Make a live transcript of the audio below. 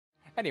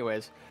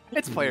Anyways,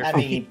 it's player I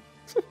phase. mean,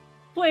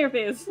 Player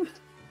phase.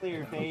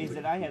 Player phase,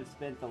 and I have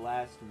spent the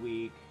last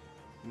week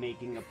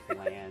making a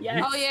plan.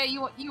 Yes. Oh yeah,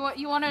 you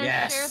want to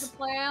Yes. share the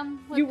plan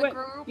with You the went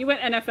group? you went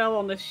NFL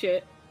on this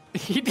shit.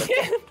 He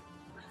did.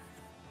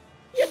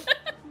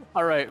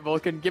 All right,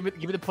 Vulcan, give me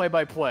the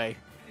play-by-play.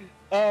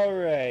 All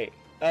right.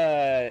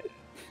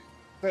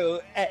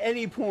 So at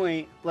any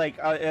point, like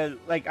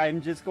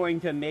I'm just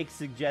going to make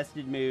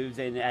suggested moves,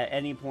 and at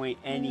any point,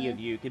 any of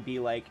you could be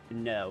like,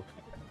 no.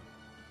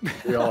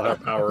 We all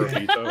have power of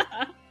veto.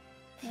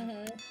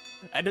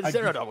 And it's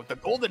Zerodon with the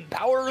golden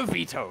power of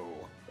veto.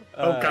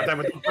 Oh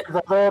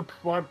goddammit!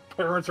 My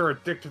parents are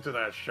addicted to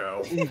that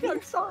show.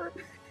 I'm sorry.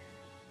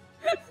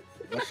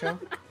 what show?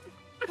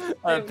 I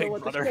don't know Big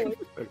what the Brother.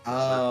 show is.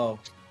 Oh,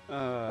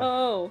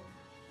 Oh.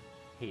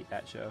 Hate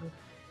that show.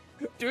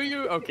 Do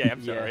you? Okay, I'm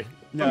Yeah. sorry.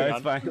 No, Moving it's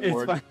on. fine. It's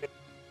Lord. fine.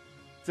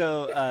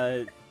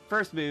 So,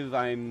 first move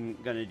I'm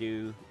gonna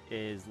do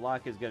is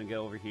Locke is gonna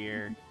go over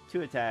here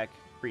to attack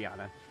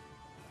Brianna.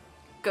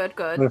 Good,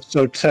 good. I'm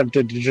so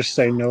tempted to just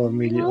say no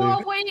immediately.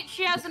 Oh wait,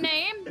 she has a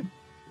name.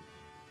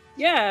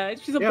 Yeah,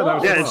 she's a Yeah, that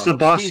boss. was- Yeah, it's the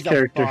boss She's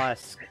character. A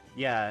boss.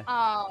 Yeah.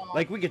 Oh.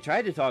 Like we could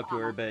try to talk to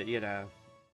her, but you know.